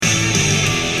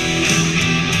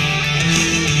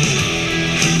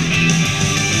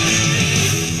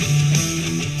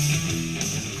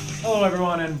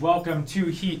welcome to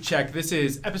Heat Check. This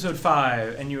is episode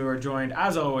 5, and you are joined,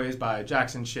 as always, by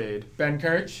Jackson Shade, Ben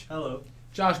Kirch. Hello.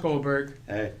 Josh Goldberg.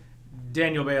 Hey.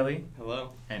 Daniel Bailey.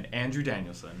 Hello. And Andrew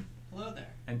Danielson. Hello there.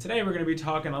 And today we're going to be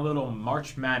talking a little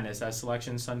March Madness, as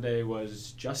Selection Sunday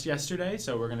was just yesterday.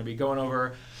 So we're going to be going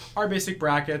over our basic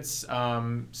brackets,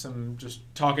 some just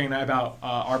talking about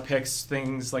our picks,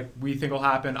 things like we think will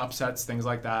happen, upsets, things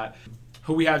like that,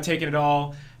 who we have taken it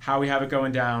all, how we have it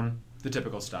going down, the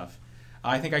typical stuff.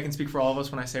 I think I can speak for all of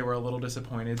us when I say we're a little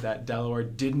disappointed that Delaware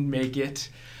didn't get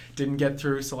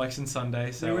through Selection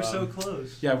Sunday. So we were so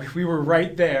close. Yeah, we were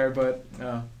right there, but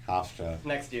Hofstra.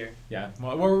 Next year. yeah,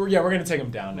 well, we're going to take them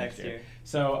down Next year.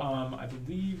 So I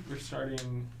believe we're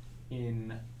starting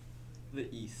in The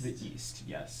East. the East.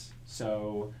 Yes.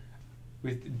 So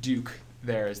with Duke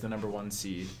there as the number 1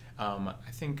 seed, I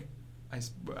think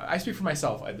I speak for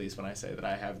myself at least when I say that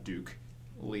I have Duke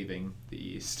leaving the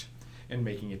East and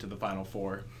making it to the Final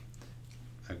Four.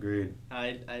 Agreed.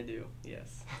 I do,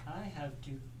 yes. I have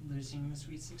Duke losing the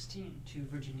Sweet 16 to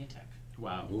Virginia Tech.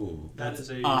 Wow. Ooh. That is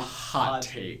a hot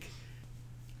take.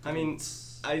 I mean,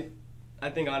 I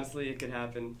think honestly it could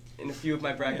happen. In a few of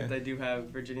my brackets, Yeah. I do have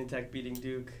Virginia Tech beating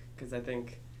Duke because I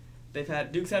think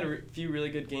Duke's had a few really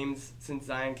good games since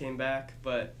Zion came back,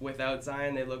 but without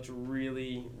Zion, they looked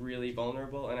really, really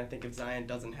vulnerable. And I think if Zion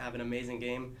doesn't have an amazing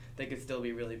game, they could still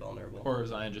be really vulnerable. Or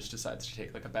Zion just decides to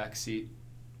take like a back seat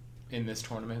in this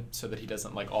tournament so that he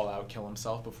doesn't like all out kill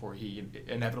himself before he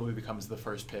inevitably becomes the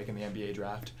first pick in the NBA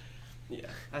draft. Yeah,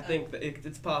 I think that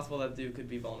it's possible that Duke could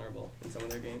be vulnerable in some of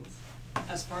their games.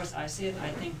 As far as I see it, I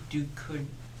think Duke could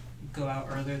go out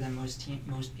earlier than most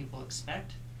people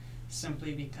expect,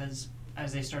 simply because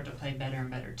as they start to play better and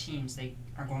better teams, they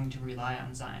are going to rely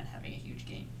on Zion having a huge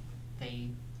game.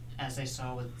 As they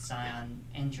saw with Zion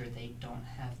injured, they don't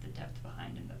have the depth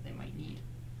behind him that they might need.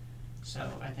 So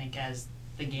I think as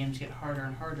the games get harder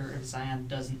and harder, if Zion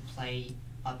doesn't play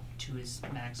up to his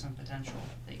maximum potential,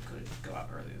 they could go out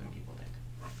earlier than people think.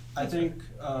 I think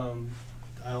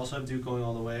I also have Duke going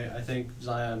all the way. I think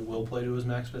Zion will play to his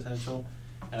max potential,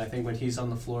 and I think when he's on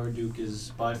the floor, Duke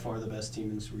is by far the best team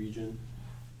in this region.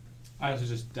 I also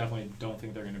just definitely don't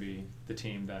think they're going to be the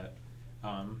team that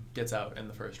gets out in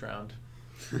the first round.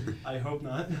 I hope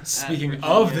not. Speaking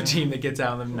of the team that gets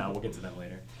out, no, we'll get to them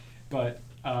later. But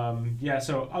yeah,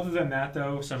 so other than that,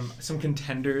 though, some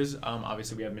contenders.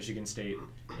 Obviously, we have Michigan State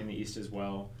in the East as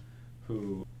well,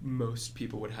 who most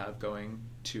people would have going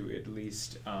to at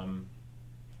least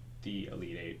the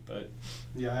Elite Eight. But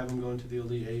Yeah, I have them going to the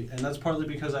Elite Eight, and that's partly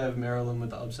because I have Maryland with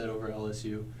the upset over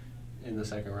LSU in the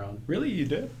second round. really, you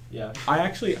did? Yeah. I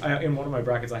actually, in one of my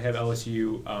brackets, I have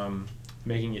LSU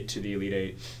making it to the Elite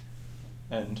Eight,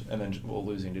 and then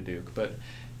losing to Duke. But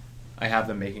I have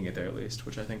them making it there at least,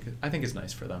 which I think is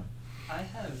nice for them. I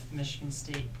have Michigan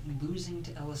State losing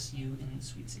to LSU in the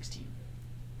Sweet 16.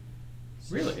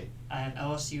 So Really? I have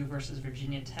LSU versus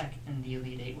Virginia Tech in the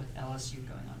Elite Eight with LSU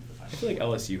going on to the I final. feel like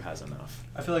LSU has enough.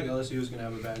 I feel like LSU is going to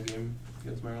have a bad game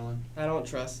against Maryland. I don't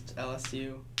trust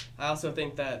LSU. I also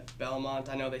think that Belmont,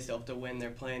 I know they still have to win their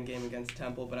playing game against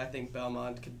Temple, but I think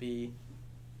Belmont could be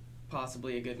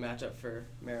possibly a good matchup for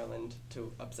Maryland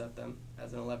to upset them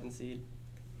as an 11 seed.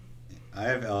 I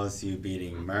have LSU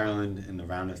beating Maryland in the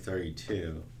round of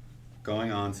 32,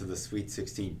 going on to the Sweet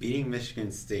 16, beating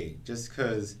Michigan State. Just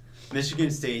because Michigan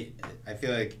State, I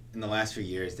feel like in the last few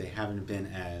years they haven't been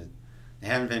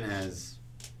as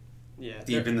Yeah,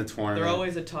 deep in the tournament. they're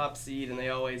always a top seed, and they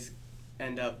always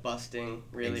end up busting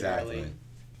really Exactly. early.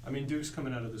 I mean, Duke's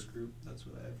coming out of this group. That's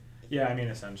what I have. Yeah, I mean,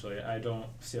 essentially, I don't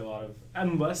see a lot of,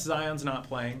 unless Zion's not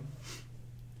playing,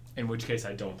 in which case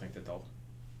I don't think that they'll.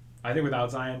 I think without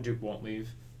Zion, Duke won't leave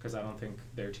because I don't think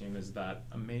their team is that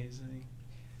amazing.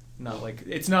 Not like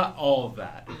it's not all of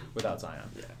that without Zion.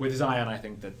 Yeah. With Zion, I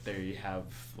think that they have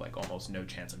like almost no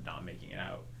chance of not making it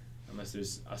out unless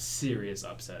there's a serious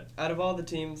upset. Out of all the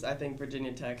teams, I think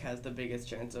Virginia Tech has the biggest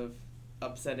chance of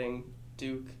upsetting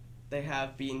Duke. They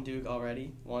have beaten Duke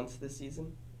already once this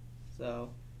season, so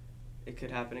it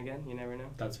could happen again. You never know.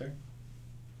 That's fair.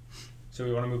 So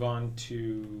we want to move on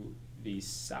to the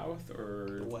South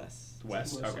or The West. The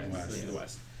West? West. Okay, West. this is the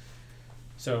West.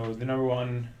 So the number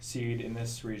 1 seed in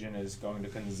this region is going to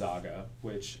Gonzaga,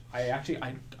 which I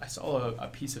saw a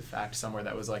piece of fact somewhere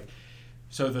that was like,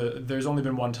 so there's only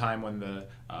been one time when the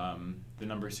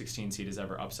number 16 seed has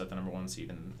ever upset the number 1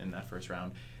 seed in that first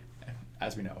round,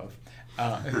 as we know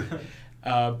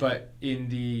of. But in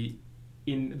the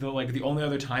only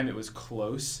other time it was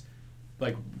close,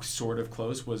 like sort of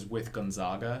close, was with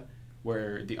Gonzaga,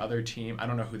 where the other team, I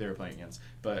don't know who they were playing against,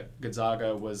 but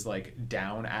Gonzaga was like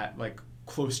down at like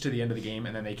close to the end of the game,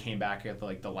 and then they came back at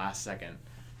like the last second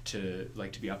to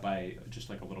be up by just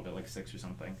like a little bit, like 6 or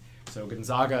something. So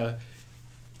Gonzaga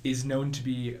is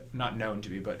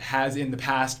but has in the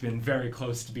past been very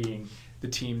close to being the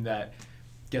team that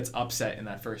gets upset in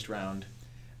that first round.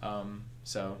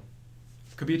 So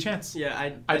could be a chance.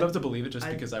 Yeah, I'd love to believe it just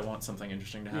because I want something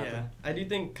interesting to happen. Yeah, I do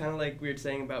think, kind of like we were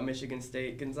saying about Michigan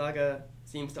State, Gonzaga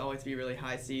seems to always be really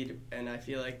high seed, and I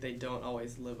feel like they don't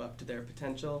always live up to their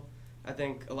potential. I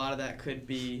think a lot of that could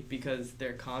be because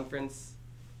their conference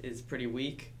is pretty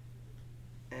weak,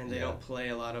 and they don't play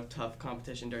a lot of tough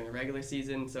competition during the regular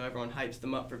season, so everyone hypes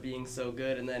them up for being so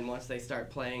good, and then once they start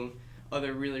playing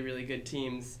other really, really good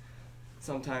teams,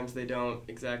 sometimes they don't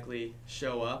exactly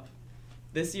show up.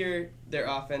 This year, their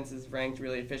offense is ranked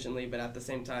really efficiently, but at the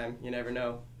same time, you never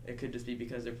know. It could just be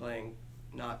because they're playing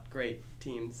not great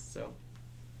teams, so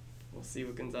we'll see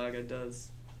what Gonzaga does.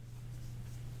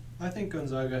 I think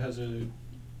Gonzaga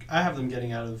I have them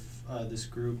getting out of this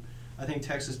group. I think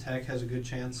Texas Tech has a good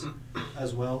chance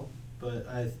as well, but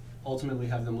I ultimately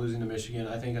have them losing to Michigan.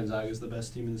 I think Gonzaga is the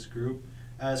best team in this group.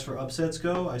 As for upsets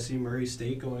go, I see Murray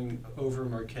State going over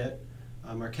Marquette.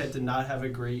 Marquette did not have a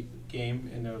great game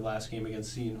in their last game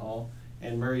against Seton Hall,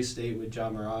 and Murray State with Ja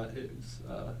Morant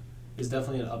is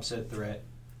definitely an upset threat.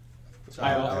 So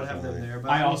I would have them there,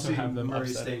 but I don't also see have them Murray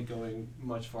upsetting. State going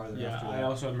much farther Yeah, after that. I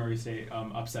also have Murray State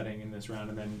upsetting in this round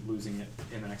and then losing it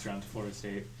in the next round to Florida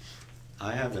State.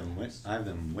 I have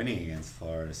them winning against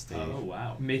Florida State. Oh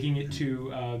wow! Making it to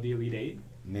the Elite Eight,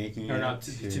 Making or it not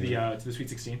to the Sweet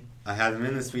 16. I have them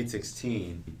in the Sweet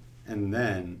 16, and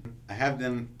then I have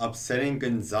them upsetting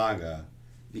Gonzaga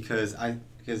because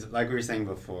like we were saying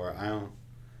before, I don't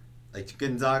like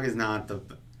Gonzaga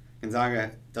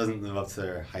doesn't live up to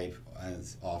their hype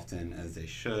as often as they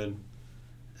should,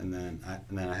 and then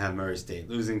I have Murray State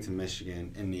losing to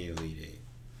Michigan in the Elite Eight.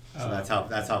 So that's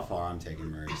how far I'm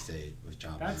taking Murray State with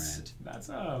John Morant.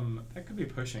 That could be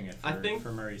pushing it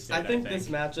for Murray State. I think this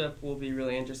matchup will be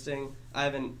really interesting. I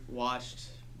haven't watched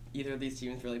either of these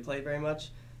teams really play very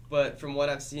much, but from what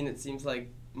I've seen, it seems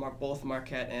like both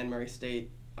Marquette and Murray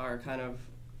State are kind of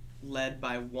led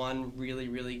by one really,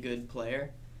 really good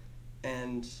player.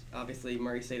 And obviously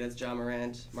Murray State has Ja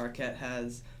Morant. Marquette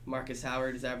has Marcus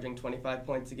Howard, who's averaging 25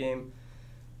 points a game.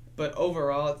 But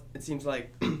overall, it seems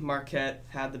like Marquette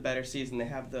had the better season. They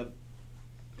have the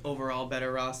overall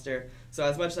better roster. So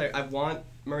as much as I want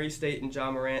Murray State and Ja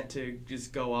Morant to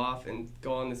just go off and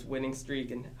go on this winning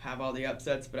streak and have all the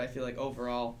upsets, but I feel like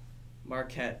overall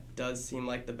Marquette does seem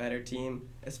like the better team,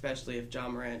 especially if Ja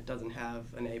Morant doesn't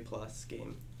have an A-plus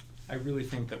game. I really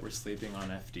think that we're sleeping on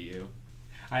FDU.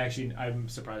 I'm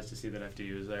surprised to see that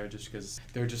FDU is there just because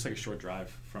they're just like a short drive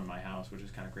from my house, which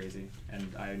is kind of crazy.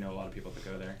 And I know a lot of people that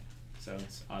go there. So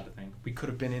it's odd to think. We could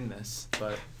have been in this,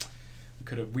 but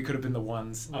we could have been the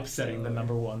ones upsetting the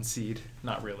number 1 seed.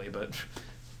 Not really, but...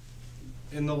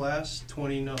 In the last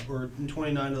 29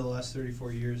 of the last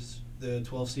 34 years, the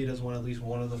 12 seed has won at least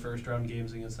one of the first round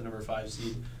games against the number 5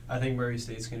 seed. I think Murray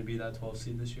State's going to be that 12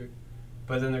 seed this year.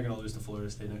 But then they're going to lose to Florida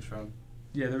State next round.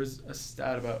 Yeah, there was a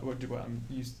stat about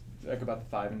about the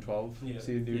 5 and 12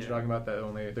 seed you're talking about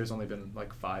that there's only been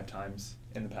like 5 times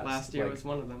in the past. Last year was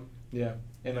one of them. Yeah,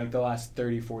 in like the last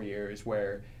 34 years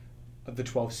where the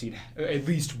 12 seed, at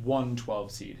least one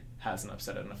 12 seed has an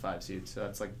upset in a 5 seed. So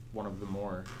that's like one of the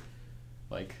more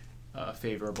like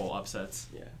favorable upsets.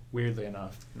 Yeah. Weirdly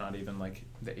enough, not even like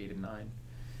the 8 and 9.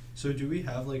 So do we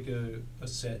have like a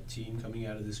set team coming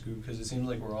out of this group? Because it seems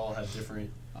like we're all have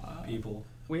different people.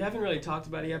 We haven't really talked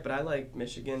about it yet, but I like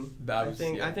Michigan. I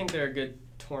think they're a good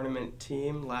tournament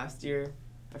team. Last year,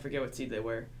 I forget what seed they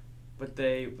were, but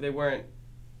they weren't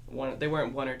 1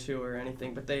 or 2 or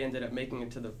anything, but they ended up making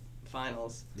it to the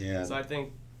finals. Yeah. So I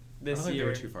think I don't think year they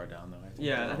were too far down though.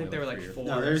 I think they were like 4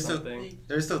 No, or something.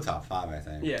 they're still top 5, I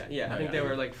think. Yeah. I think they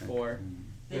were like 4.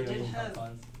 They did have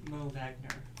Mo Wagner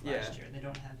last year. They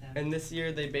don't have him. And this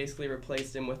year they basically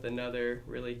replaced him with another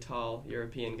really tall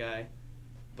European guy.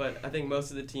 But I think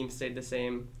most of the teams stayed the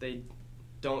same. They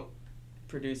don't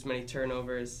produce many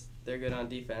turnovers. They're good on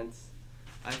defense.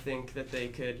 I think that they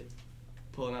could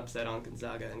pull an upset on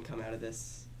Gonzaga and come out of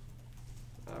this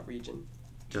region.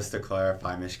 Just to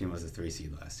clarify, Michigan was a 3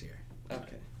 seed last year.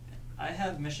 Okay. I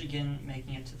have Michigan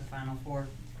making it to the Final Four.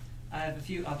 I have a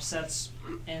few upsets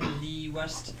in the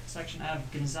West section. I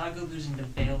have Gonzaga losing to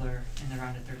Baylor in the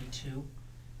round of 32.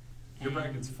 Your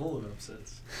bracket's full of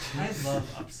upsets. I love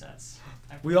upsets.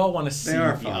 We all want to see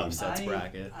are the fun. upsets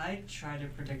bracket. I try to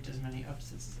predict as many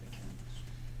upsets as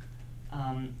I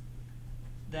can.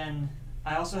 Then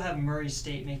I also have Murray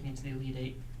State making it to the Elite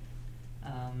Eight.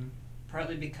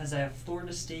 Partly because I have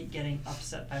Florida State getting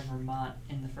upset by Vermont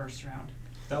in the first round.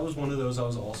 That was one of those I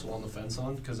was also on the fence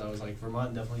on because I was like,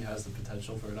 Vermont definitely has the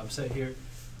potential for an upset here.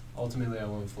 Ultimately, I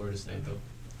went with Florida State though.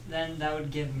 Then that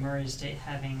would give Murray State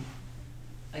having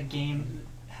a game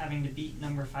having to beat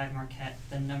number 5 Marquette,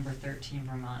 then number 13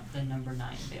 Vermont, then number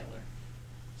 9 Baylor.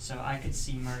 So I could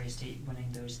see Murray State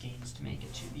winning those games to make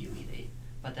it to the Elite Eight,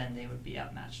 but then they would be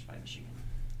outmatched by Michigan.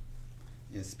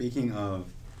 Yeah, speaking of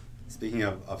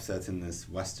upsets in this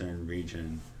Western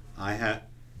region, I have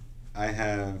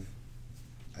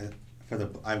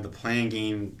the playing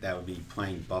game that would be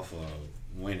playing Buffalo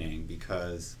winning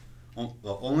because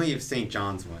only if St.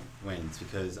 John's wins,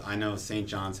 because I know St.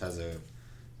 John's has a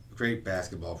great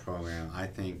basketball program. I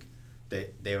think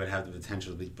they would have the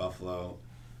potential to beat Buffalo,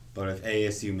 but if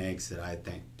ASU makes it, I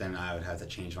think then I would have to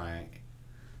change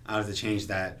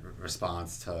that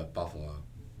response to Buffalo.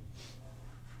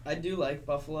 I do like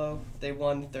Buffalo. They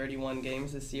won 31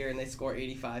 games this year, and they score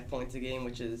 85 points a game,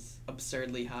 which is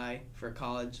absurdly high for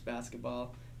college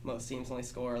basketball. Most teams only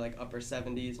score like upper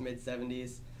 70s, mid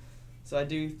 70s. So I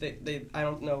do think I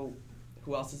don't know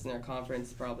who else is in their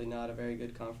conference, probably not a very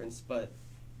good conference, but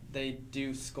they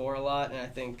do score a lot, and I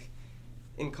think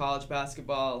in college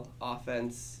basketball,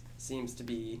 offense seems to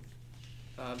be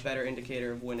a better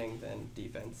indicator of winning than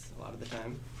defense a lot of the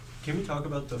time. Can we talk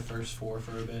about the first four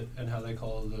for a bit and how they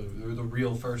call the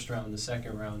real first round the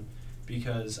second round?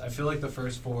 Because I feel like the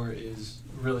first four is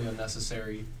really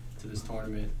unnecessary to this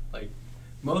tournament. Like,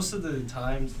 most of the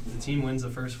times the team wins the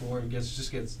first four and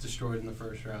just gets destroyed in the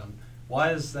first round.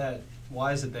 Why is that?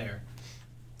 Why is it there?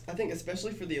 I think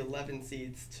especially for the 11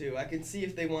 seeds too. I can see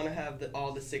if they want to have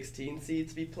all the 16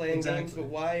 seeds be playing games, but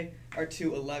why are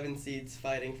 2 11 seeds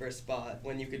fighting for a spot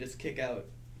when you could just kick out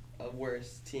a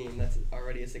worse team that's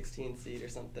already a 16 seed or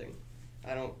something?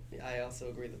 I also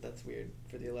agree that that's weird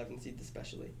for the 11 seeds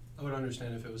especially. I would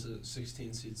understand if it was a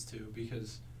 16 seeds too,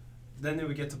 because then they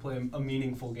would get to play a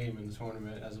meaningful game in the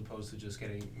tournament as opposed to just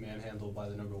getting manhandled by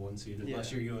the number 1 seed,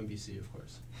 unless you're UMBC, of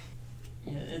course.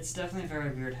 Yeah, it's definitely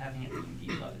very weird having it being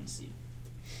the 11 seed.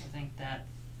 I think that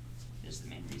is the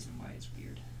main reason why it's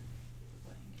weird.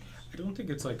 I don't think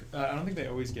it's like I don't think they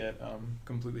always get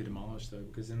completely demolished though,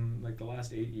 because in like the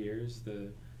last 8 years,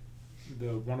 the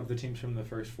one of the teams from the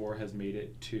first four has made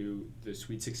it to the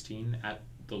Sweet 16 at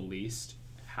the least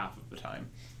half of the time.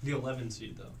 The 11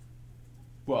 seed though.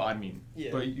 Well, I mean,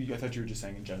 yeah. But I thought you were just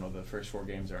saying in general the first 4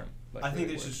 games aren't. Like, I think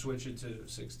really they should switch it to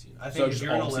 16. I So think if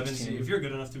you're an all 11 16? seed, if you're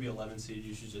good enough to be 11 seed,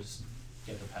 you should just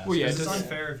get the pass. Well, yeah, Because it's it's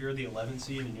just- unfair if you're the 11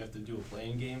 seed and you have to do a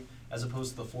playing game, as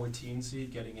opposed to the 14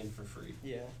 seed getting in for free.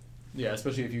 Yeah. Yeah,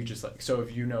 especially if you just like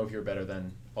if you know if you're better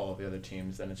than all of the other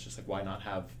teams, then it's just like why not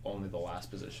have only the last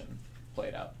position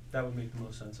played out? That would make the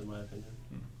most sense in my opinion.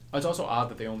 It's also odd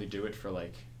that they only do it for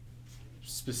like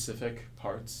specific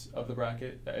parts of the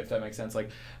bracket, if that makes sense.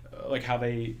 Like how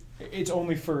it's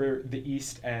only for the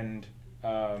East and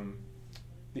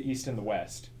the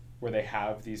West where they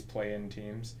have these play-in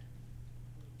teams.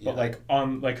 But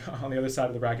on the other side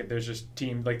of the bracket, there's just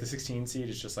team like the 16 seed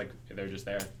is just like they're just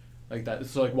there. Like that,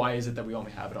 so like, why is it that we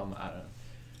only have it on? I don't know.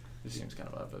 This seems kind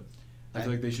of odd, but I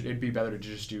feel like it'd be better to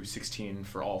just do 16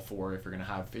 for all 4 if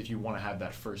you want to have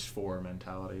that first 4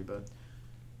 mentality. But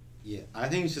yeah, I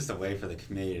think it's just a way for the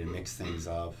committee to mix things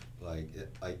up.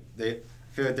 They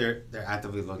feel like they're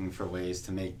actively looking for ways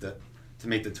to make the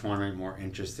tournament more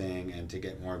interesting and to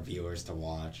get more viewers to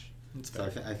watch. So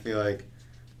I feel like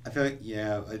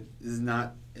yeah, it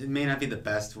may not be the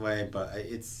best way, but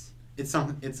it's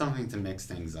something to mix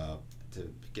things up,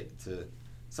 to get to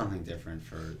something different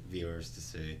for viewers to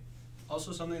see.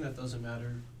 Also, something that doesn't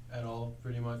matter at all,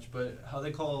 pretty much, but how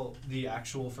they call the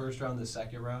actual first round the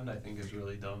second round, I think is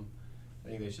really dumb. I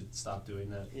think they should stop doing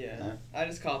that. Yeah. I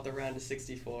just call it the round of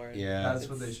 64. Yeah. That's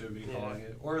what they should be calling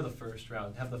it. Or the first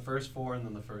round. Have the first 4 and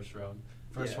then the first round.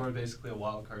 First 4 is basically a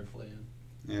wild card play-in.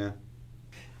 Yeah.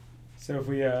 So if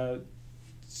we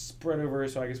spread over,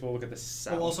 so I guess we'll look at the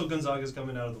South. Oh, also Gonzaga's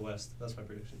coming out of the West. That's my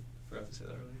prediction. Forgot to say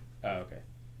that earlier. Oh, okay.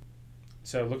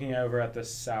 So looking over at the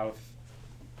South,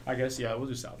 I guess, yeah, we'll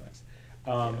do South next.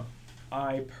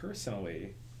 I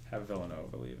personally have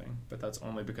Villanova leaving, but that's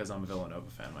only because I'm a Villanova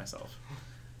fan myself.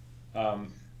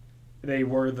 They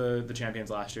were the champions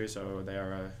last year, so they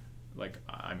are,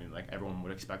 everyone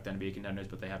would expect them to be contenders,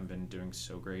 but they haven't been doing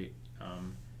so great.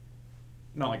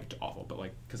 Not like awful, but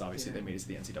like because obviously they made it to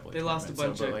the NCAA. They lost a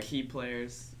bunch of like, key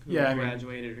players who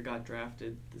graduated or got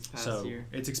drafted this past year.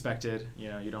 So it's expected. You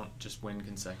know, you don't just win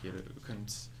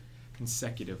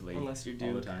consecutively unless you're Duke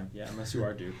all the time. Yeah, unless you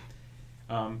are Duke.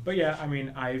 But yeah, I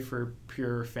mean, for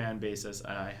pure fan basis,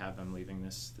 I have them leaving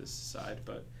this side.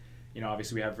 But you know,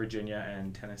 obviously we have Virginia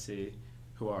and Tennessee,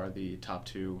 who are the top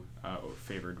 2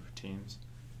 favored teams.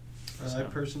 I So-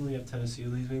 personally have Tennessee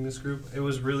leading this group. It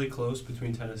was really close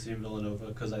between Tennessee and Villanova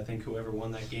because I think whoever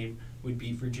won that game would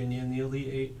beat Virginia in the Elite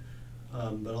Eight.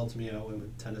 But ultimately, I went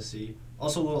with Tennessee.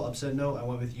 Also, a little upset note, I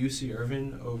went with UC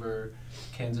Irvine over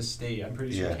Kansas State. I'm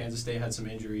pretty sure Yeah. Kansas State had some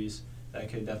injuries that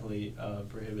could definitely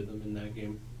prohibit them in that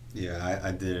game. Yeah,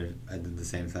 I did the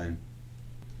same thing.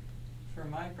 For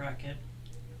my bracket,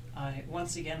 I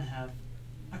once again have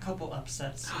a couple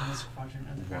upsets in this quadrant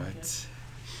of the bracket.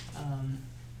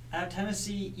 I have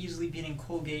Tennessee easily beating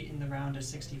Colgate in the round of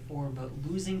 64, but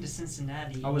losing to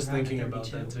Cincinnati. I was in the round of thinking about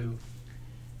 32. that too.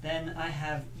 Then I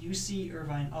have UC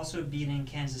Irvine also beating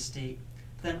Kansas State,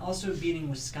 then also beating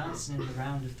Wisconsin in the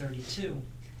round of 32,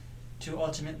 to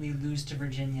ultimately lose to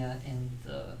Virginia in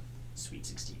the Sweet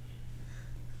 16.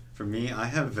 For me, I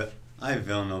have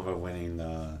Villanova winning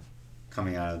the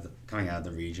coming out of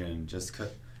the region just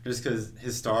because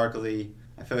historically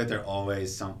I feel like they're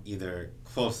always either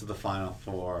close to the Final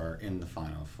Four or in the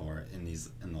Final Four in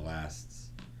the last,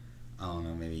 I don't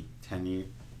know, maybe 10 years,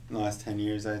 in the last 10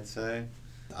 years I'd say.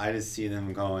 I just see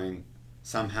them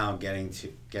somehow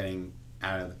getting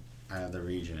out of the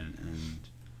region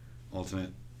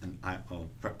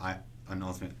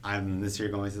I'm this year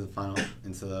going to the final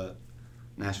into the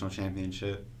national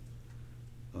championship.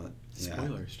 But, yeah.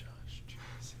 Spoilers, Josh.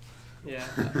 Jeez. Yeah,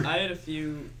 I had a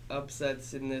few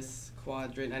upsets in this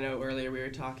quadrant. I know earlier we were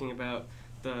talking about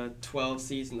the 12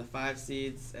 seeds and the 5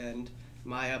 seeds, and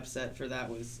my upset for that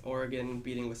was Oregon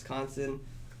beating Wisconsin.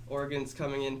 Oregon's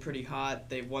coming in pretty hot.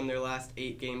 They've won their last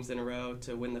 8 games in a row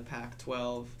to win the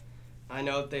Pac-12. I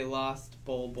know that they lost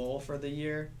Bol for the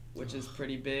year, which is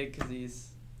pretty big because he's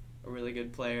a really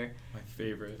good player. My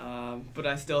favorite. But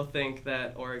I still think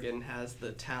that Oregon has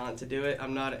the talent to do it.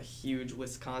 I'm not a huge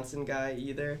Wisconsin guy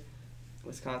either.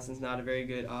 Wisconsin's not a very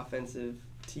good offensive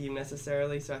team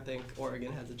necessarily, so I think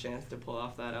Oregon has a chance to pull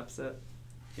off that upset.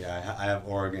 Yeah, I have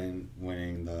Oregon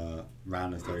winning the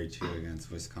round of 32 against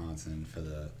Wisconsin for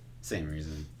the same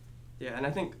reason. Yeah, and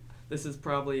I think this is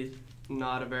probably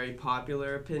not a very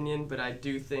popular opinion, but I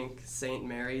do think St.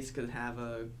 Mary's could have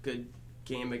a good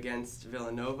game against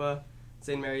Villanova.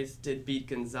 St. Mary's did beat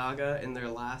Gonzaga in their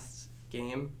last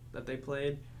game that they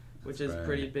played, which That's is right.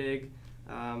 pretty big.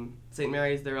 St.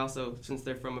 Mary's, they're also, since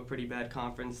they're from a pretty bad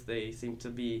conference, they seem to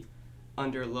be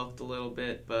underlooked a little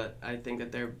bit, but I think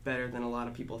that they're better than a lot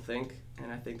of people think, and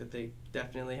I think that they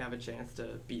definitely have a chance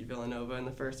to beat Villanova in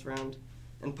the first round,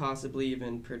 and possibly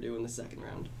even Purdue in the second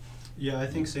round. Yeah, I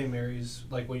think St. Mary's,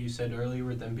 like what you said earlier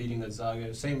with them beating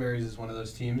Gonzaga, St. Mary's is one of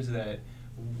those teams that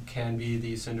can be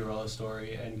the Cinderella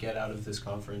story and get out of this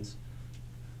conference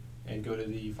and go to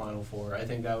the Final Four. I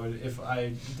think that would, if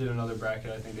I did another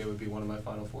bracket, I think they would be one of my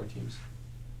Final Four teams.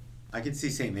 I could see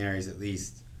St. Mary's at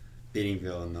least beating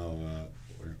Villanova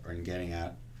or getting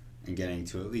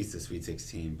to at least the Sweet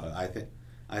 16. But I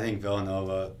think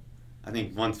Villanova. I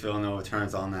think once Villanova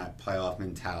turns on that playoff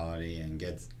mentality and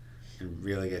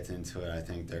really gets into it, I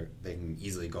think they can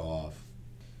easily go off.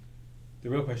 The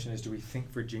real question is, do we think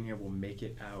Virginia will make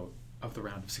it out of the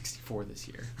round of 64 this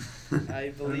year? I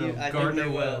don't believe, know. I think Gardner they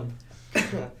will.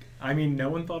 Webb. I mean, no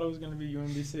one thought it was going to be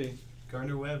UMBC.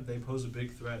 Gardner Webb, they pose a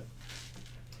big threat.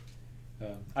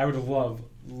 I would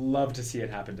love to see it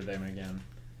happen to them again,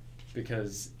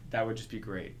 because that would just be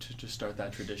great to just start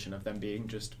that tradition of them being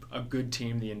just a good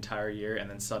team the entire year, and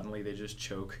then suddenly they just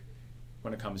choke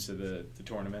when it comes to the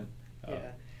tournament. Yeah.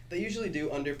 They usually do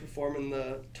underperform in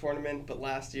the tournament, but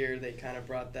last year they kind of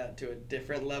brought that to a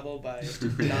different level by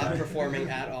not performing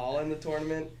at all in the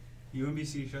tournament.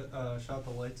 UMBC shot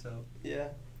the lights out. Yeah.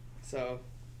 So,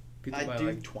 Beat I them by do-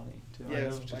 like 20 too. Yeah,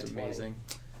 It's by just 20. amazing.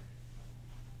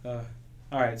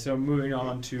 All right, so moving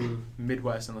on to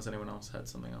Midwest, unless anyone else had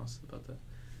something else about that.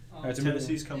 Alright, so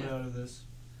Tennessee's coming Yeah. out of this.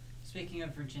 Speaking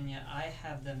of Virginia, I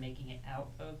have them making it out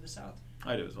of the South.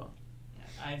 I do as well, Yeah,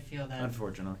 I feel that.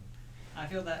 unfortunately. I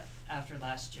feel that after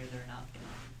last year, they're not going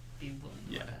to be willing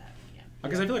to Yeah. let that happen again.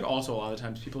 Because I feel like also a lot of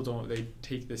times people they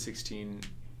take the 16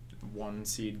 1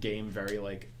 seed game very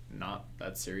not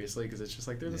that seriously, because it's just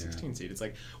like they're the Yeah. 16 seed. It's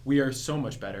like we are so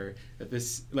much better that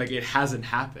this it hasn't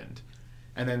happened,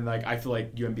 and then I feel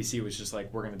like UMBC was just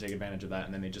like, we're gonna take advantage of that,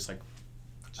 and then they just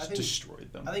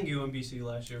destroyed them. I think UMBC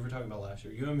last year, if we're talking about last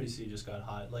year, UMBC just got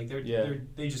hot. Like Yeah.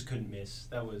 they just couldn't miss.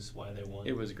 That was why they won.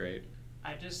 It was great.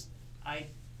 I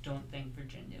don't think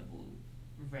Virginia will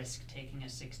risk taking a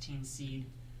 16 seed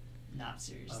not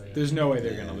seriously. Oh, yeah. There's no way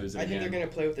they're Yeah. gonna lose it I think they're again. going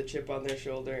to play with a chip on their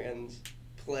shoulder and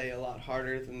play a lot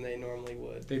harder than they normally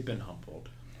would. They've been humbled.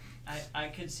 I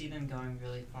could see them going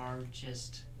really far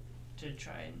just to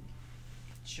try and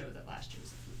show that last year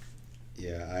was a fluke.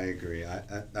 Yeah, I agree.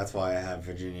 That's why I have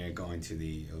Virginia going to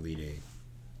the Elite Eight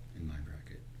in my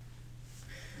bracket.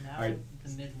 Now Alright. the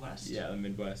Midwest. Yeah, the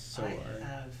Midwest. So I are.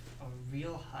 have a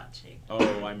real hot take. Oh,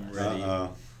 I'm ready.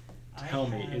 Uh-oh. I Tell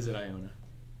me, have- is it Iona?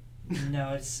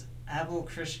 No, it's Abel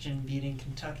Christian beating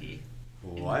Kentucky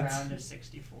in What? the round of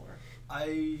 64.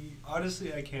 I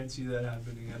honestly I can't see that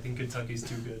happening. I think Kentucky's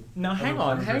too good. Now, I'm hang a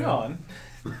on, firm hang fan. on.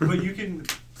 But you can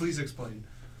please explain.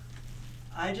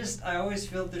 I always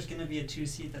feel there's going to be a 2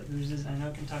 seed that loses. I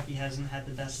know Kentucky hasn't had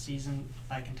the best season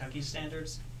by Kentucky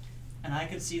standards, and I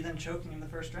could see them choking in the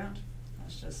first round.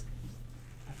 That's just,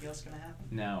 I feel it's going to happen.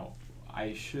 Now,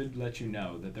 I should let you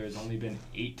know that there's only been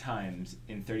 8 times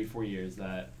in 34 years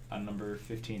that a number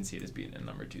 15 seed has beaten a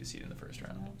number 2 seed in the first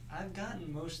round. Well, I've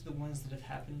gotten most of the ones that have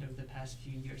happened over the past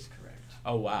few years correct.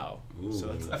 Oh wow! So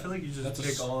Ooh. that's I feel like you just that's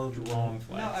pick a all of the strong No,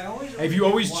 flag. I always. If you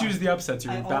only always pick choose one. the upsets,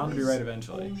 you're I bound to be always right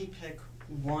eventually. only pick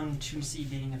 1 2 seed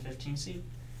beating a 15 seed,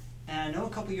 and I know a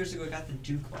couple years ago I got the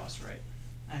Duke loss right.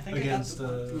 I think Against I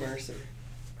got the. Mercer.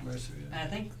 Mercer. And I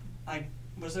think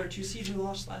was there a 2 seed who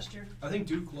lost last year? I think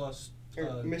Duke lost.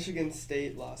 Or Michigan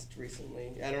State lost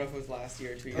recently. I don't know if it was last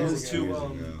year or 2 It Oh, years was ago. two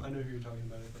to years ago. I know who you're talking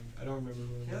about. I think I don't remember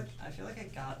who it was. I feel like I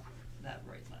got that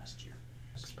right last year.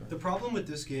 The problem with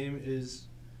this game is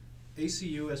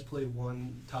ACU has played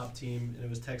one top team, and it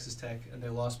was Texas Tech, and they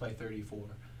lost by 34.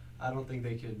 I don't think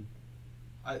they could.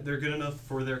 They're good enough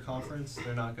for their conference.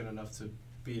 They're not good enough to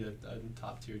beat a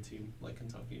top tier team like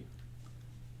Kentucky.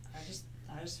 I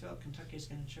just feel like Kentucky's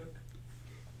gonna choke.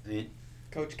 I mean,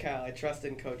 Coach Cal. I trust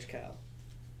in Coach Cal.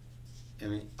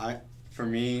 For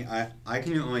me, I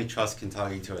can only trust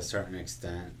Kentucky to a certain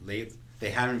extent. They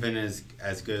haven't been as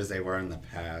good as they were in the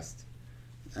past,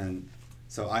 and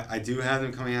so I do have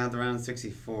them coming out of the round of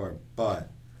 64, but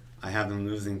I have them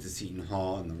losing to Seton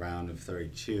Hall in the round of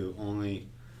 32 only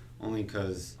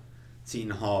because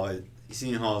Seton Hall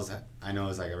is, I know,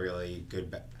 is like a really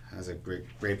good has a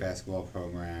great basketball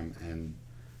program, and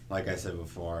like I said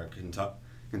before,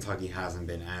 Kentucky hasn't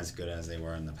been as good as they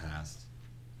were in the past.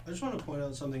 I just want to point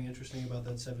out something interesting about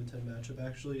that 7-10 matchup.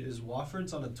 Actually, is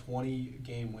Wofford's on a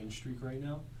 20-game win streak right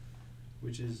now,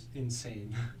 which is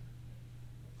insane.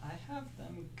 I have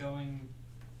them going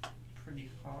pretty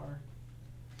far.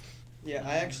 Yeah,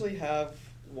 I actually have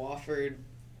Wofford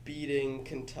beating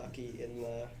Kentucky in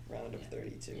the round of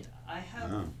 32. Yeah,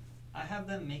 Oh. I have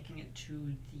them making it to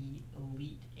the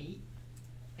Elite 8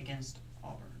 against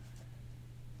Auburn.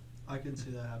 I could see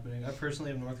that happening. I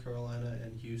personally have North Carolina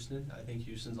and Houston. I think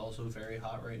Houston's also very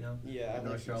hot right now. Yeah, I And like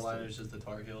North Carolina Houston. is just the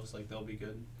Tar Heels. Like, they'll be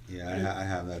good. Yeah, I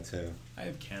have that too. I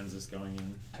have Kansas going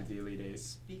into the Elite Eight.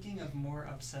 Speaking of more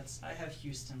upsets, I have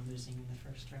Houston losing in the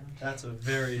first round. That's a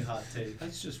very hot take.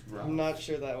 That's just rough. I'm not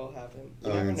sure that will happen.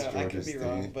 You Oh, never against know. I could Georgia be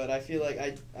wrong, State. but I feel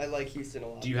like I like Houston a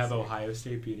lot. Do you this have year. Ohio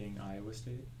State beating Iowa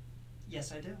State?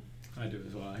 Yes, I do. I do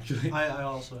as well, actually. I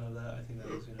also have that. I think that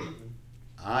is going to happen.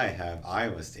 I have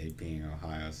Iowa State being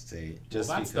Ohio State. Well, Just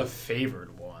that's the because,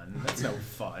 favored one. That's no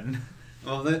fun.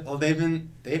 they've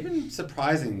been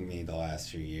surprising me the last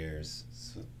few years,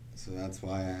 so that's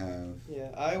why I have. Yeah,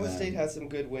 Iowa them. State has some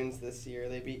good wins this year.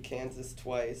 They beat Kansas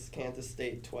twice, Kansas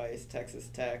State twice, Texas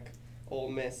Tech,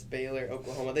 Ole Miss, Baylor,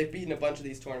 Oklahoma. They've beaten a bunch of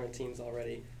these tournament teams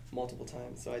already multiple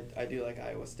times, so I do like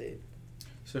Iowa State.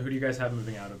 So who do you guys have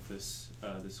moving out of this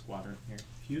squadron here?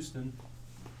 Houston.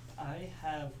 I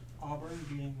have Auburn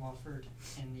beating Wofford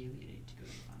in the Elite 8 to go to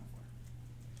the Final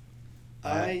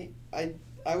Four.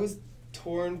 I was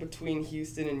torn between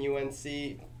Houston and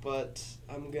UNC, but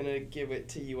I'm gonna give it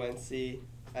to UNC.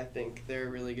 I think they're a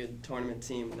really good tournament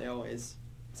team. They always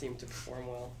seem to perform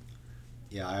well.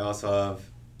 Yeah, I also have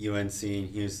UNC in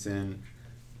Houston,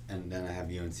 and then I have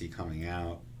UNC coming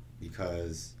out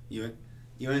because UNC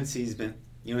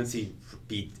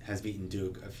has beaten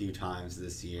Duke a few times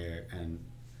this year, and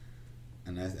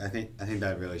I think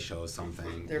that really shows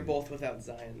something. They're both without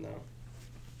Zion though.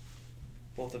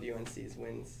 Both of UNC's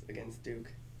wins against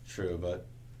Duke. True, but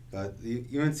the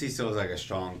UNC still is like a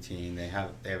strong team. They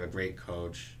have a great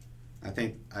coach. I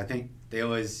think they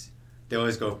always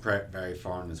go very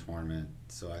far in the tournament,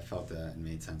 so I felt that it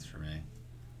made sense for me.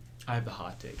 I have the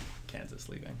hot take. Kansas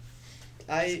leaving.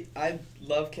 I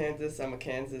love Kansas. I'm a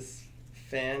Kansas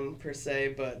fan per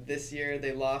se, but this year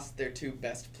they lost their 2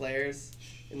 best players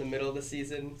in the middle of the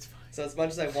season. So as much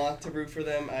as I want to root for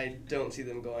them, I don't see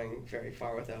them going very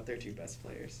far without their 2 best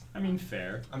players. I mean,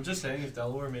 fair. I'm just saying, if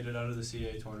Delaware made it out of the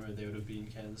CAA tournament, they would have beaten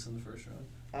Kansas in the first round.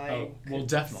 Oh, could well,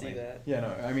 definitely. see that. Yeah,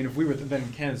 no. I mean, if we were,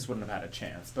 then Kansas wouldn't have had a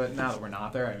chance. But now that we're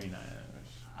not there, I mean,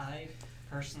 I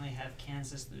personally have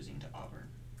Kansas losing to Auburn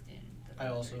in the I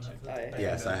also Elite have 8. that.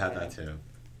 Yes, I have that too.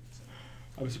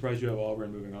 I was surprised you have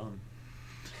Auburn moving on.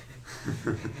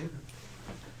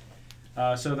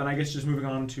 So then I guess just moving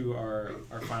on to our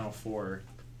final four.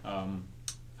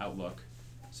 outlook.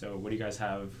 So what do you guys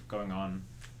have going on?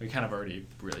 We kind of already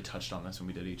really touched on this when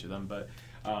we did each of them, but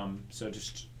so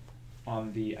just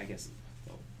on the, I guess,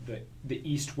 the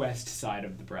east-west side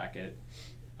of the bracket,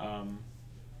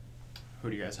 who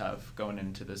do you guys have going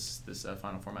into this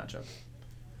Final Four matchup?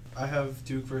 I have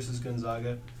Duke versus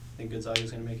Gonzaga. I think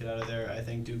Gonzaga's going to make it out of there. I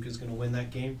think Duke is going to win that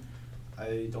game.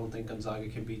 I don't think Gonzaga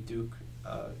can beat Duke.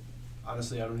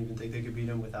 Honestly, I don't even think they could beat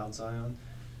him without Zion.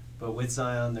 But with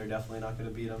Zion, they're definitely not going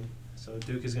to beat him. So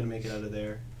Duke is going to make it out of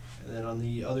there. And then on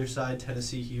the other side,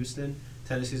 Tennessee, Houston.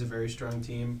 Tennessee's a very strong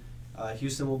team.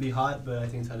 Houston will be hot, but I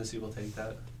think Tennessee will take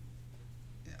that.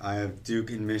 I have Duke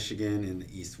and Michigan in the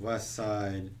east-west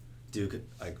side. Duke,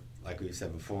 like we've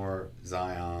said before,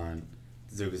 Zion.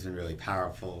 Duke has been really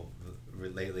powerful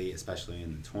lately, especially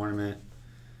in the tournament.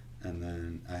 And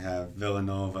then I have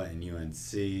Villanova and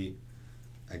UNC.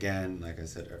 Again, like I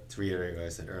said, to reiterate what I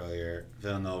said earlier,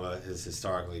 Villanova has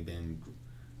historically been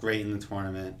great in the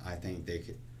tournament. I think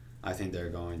they're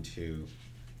going to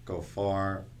go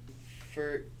far.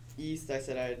 For East, I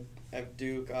said I'd have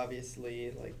Duke,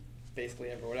 obviously, like basically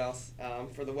everyone else.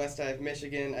 For the West, I have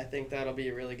Michigan. I think that'll be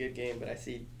a really good game, but I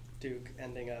see Duke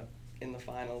ending up in the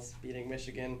finals, beating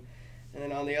Michigan. And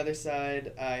then on the other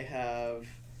side, I have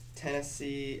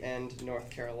Tennessee and North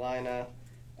Carolina.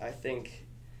 I think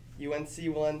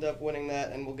UNC will end up winning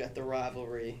that, and we'll get the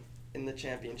rivalry in the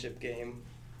championship game.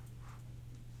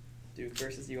 Duke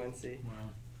versus UNC. Wow.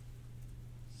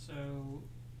 So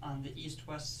on the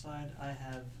east-west side, I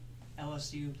have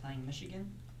LSU playing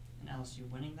Michigan, and LSU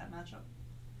winning that matchup.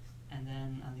 And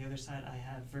then on the other side, I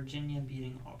have Virginia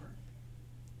beating Auburn.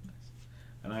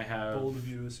 And I have... Bold of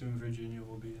you to assume Virginia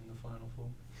will be in the Final Four.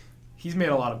 He's made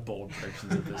a lot of bold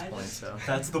predictions at this I point, just- so...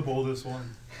 That's the boldest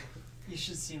one. You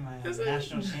should see my Is it?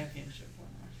 national championship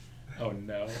winner. Oh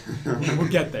no. We'll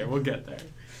get there.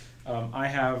 I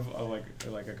have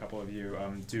like a couple of you,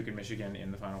 Duke and Michigan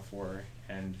in the Final Four,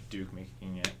 and Duke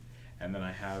making it, and then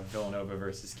I have Villanova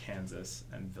versus Kansas,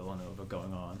 and Villanova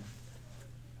going on.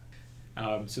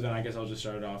 So then I guess I'll just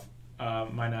start it off.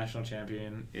 My national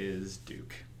champion is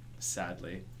Duke,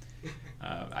 sadly.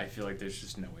 I feel like there's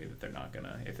just no way that they're not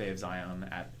gonna. If they have Zion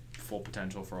at full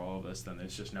potential for all of this, then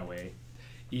there's just no way.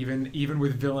 Even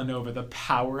with Villanova, the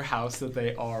powerhouse that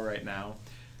they are right now,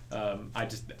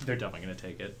 they're definitely going to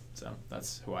take it. So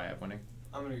that's who I have winning.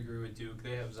 I'm going to agree with Duke.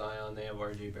 They have Zion. They have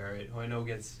R.J. Barrett, who I know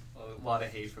gets a lot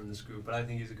of hate from this group, but I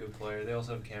think he's a good player. They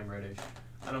also have Cam Reddish.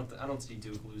 I don't see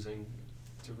Duke losing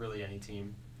to really any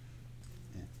team.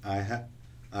 I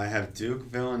have Duke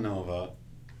Villanova,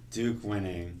 Duke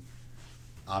winning,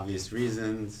 obvious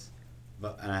reasons,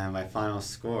 and I have my final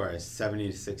score as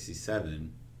 70-67.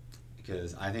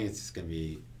 Because I think it's just going to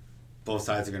be, both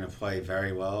sides are going to play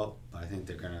very well, but I think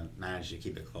they're going to manage to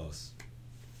keep it close.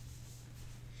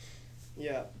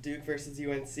 Yeah, Duke versus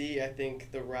UNC, I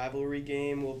think the rivalry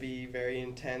game will be very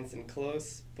intense and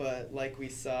close, but like we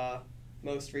saw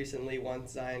most recently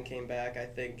once Zion came back, I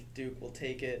think Duke will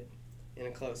take it in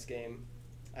a close game.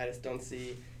 I just don't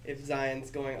see, if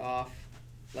Zion's going off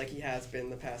like he has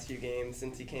been the past few games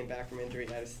since he came back from injury,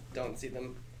 I just don't see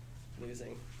them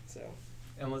losing, so...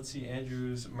 And let's see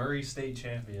Andrew's Murray State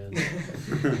champion.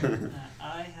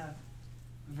 I have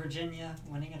Virginia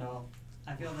winning it all.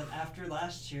 I feel that after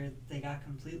last year, they got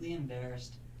completely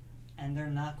embarrassed, and they're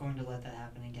not going to let that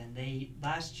happen again.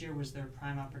 Last year was their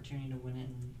prime opportunity to win it,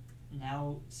 and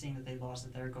now seeing that they lost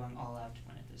it, they're going all out to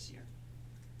win it this year.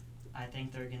 I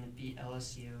think they're going to beat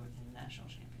LSU in the national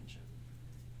championship.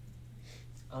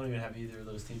 I don't even have either of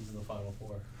those teams in the Final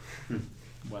Four.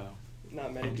 Wow.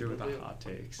 Not many Andrew people with do. the hot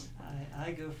takes.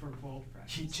 I go for bold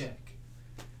practice. Heat check.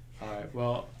 All right.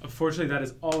 Well, unfortunately, that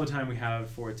is all the time we have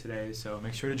for today. So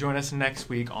make sure to join us next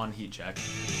week on Heat Check.